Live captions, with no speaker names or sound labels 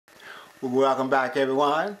Well, welcome back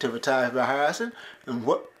everyone to Photography by Harrison. And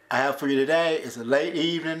what I have for you today is a late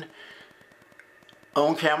evening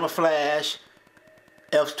on-camera flash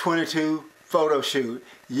F22 photo shoot.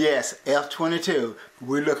 Yes, F22.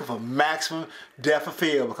 We're looking for maximum depth of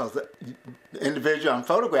field because the individual I'm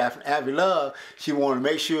photographing, Ivey, she wanted to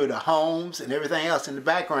make sure the homes and everything else in the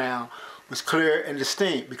background was clear and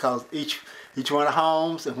distinct because each one of the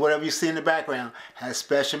homes and whatever you see in the background has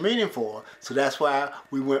special meaning for her. So that's why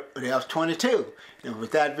we went with F22. And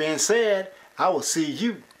with that being said, I will see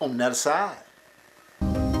you on the other side.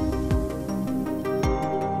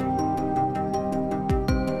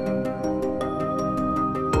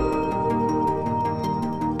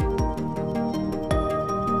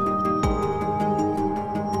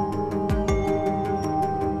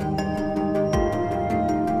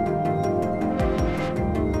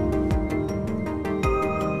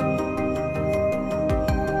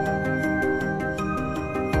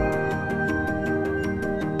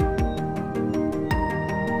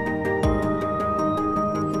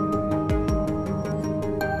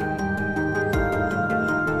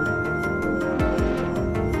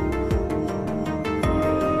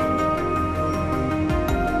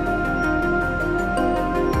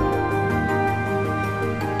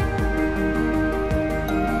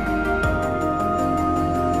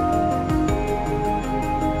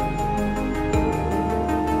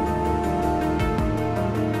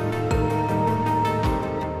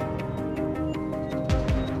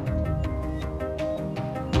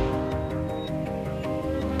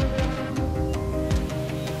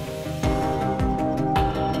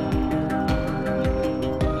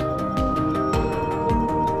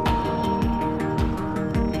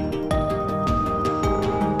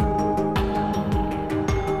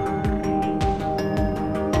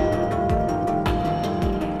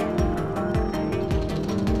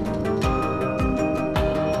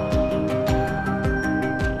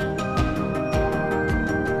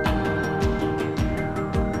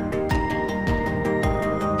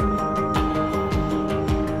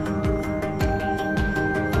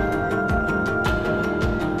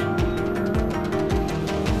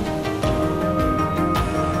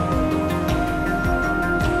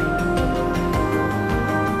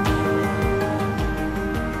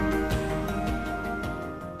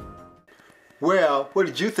 Well, what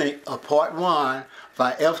did you think of part one of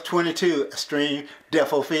our F22 Extreme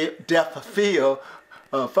Depth of Field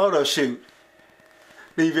photo shoot?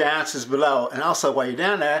 Leave your answers below. And also, while you're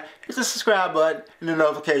down there, hit the subscribe button and the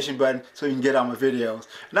notification button so you can get all my videos.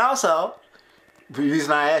 And also, the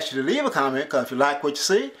reason I asked you to leave a comment, because if you like what you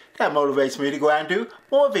see, that motivates me to go out and do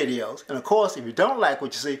more videos. And of course, if you don't like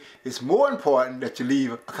what you see, it's more important that you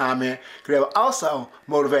leave a comment, because that will also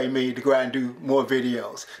motivate me to go out and do more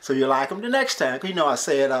videos. So you like them the next time, because you know I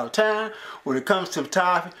say it all the time. When it comes to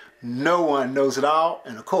photography, no one knows it all.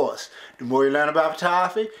 And of course, the more you learn about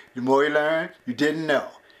photography, the more you learn you didn't know.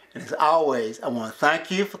 And as always, I want to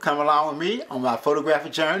thank you for coming along with me on my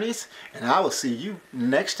photographic journeys, and I will see you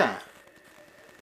next time.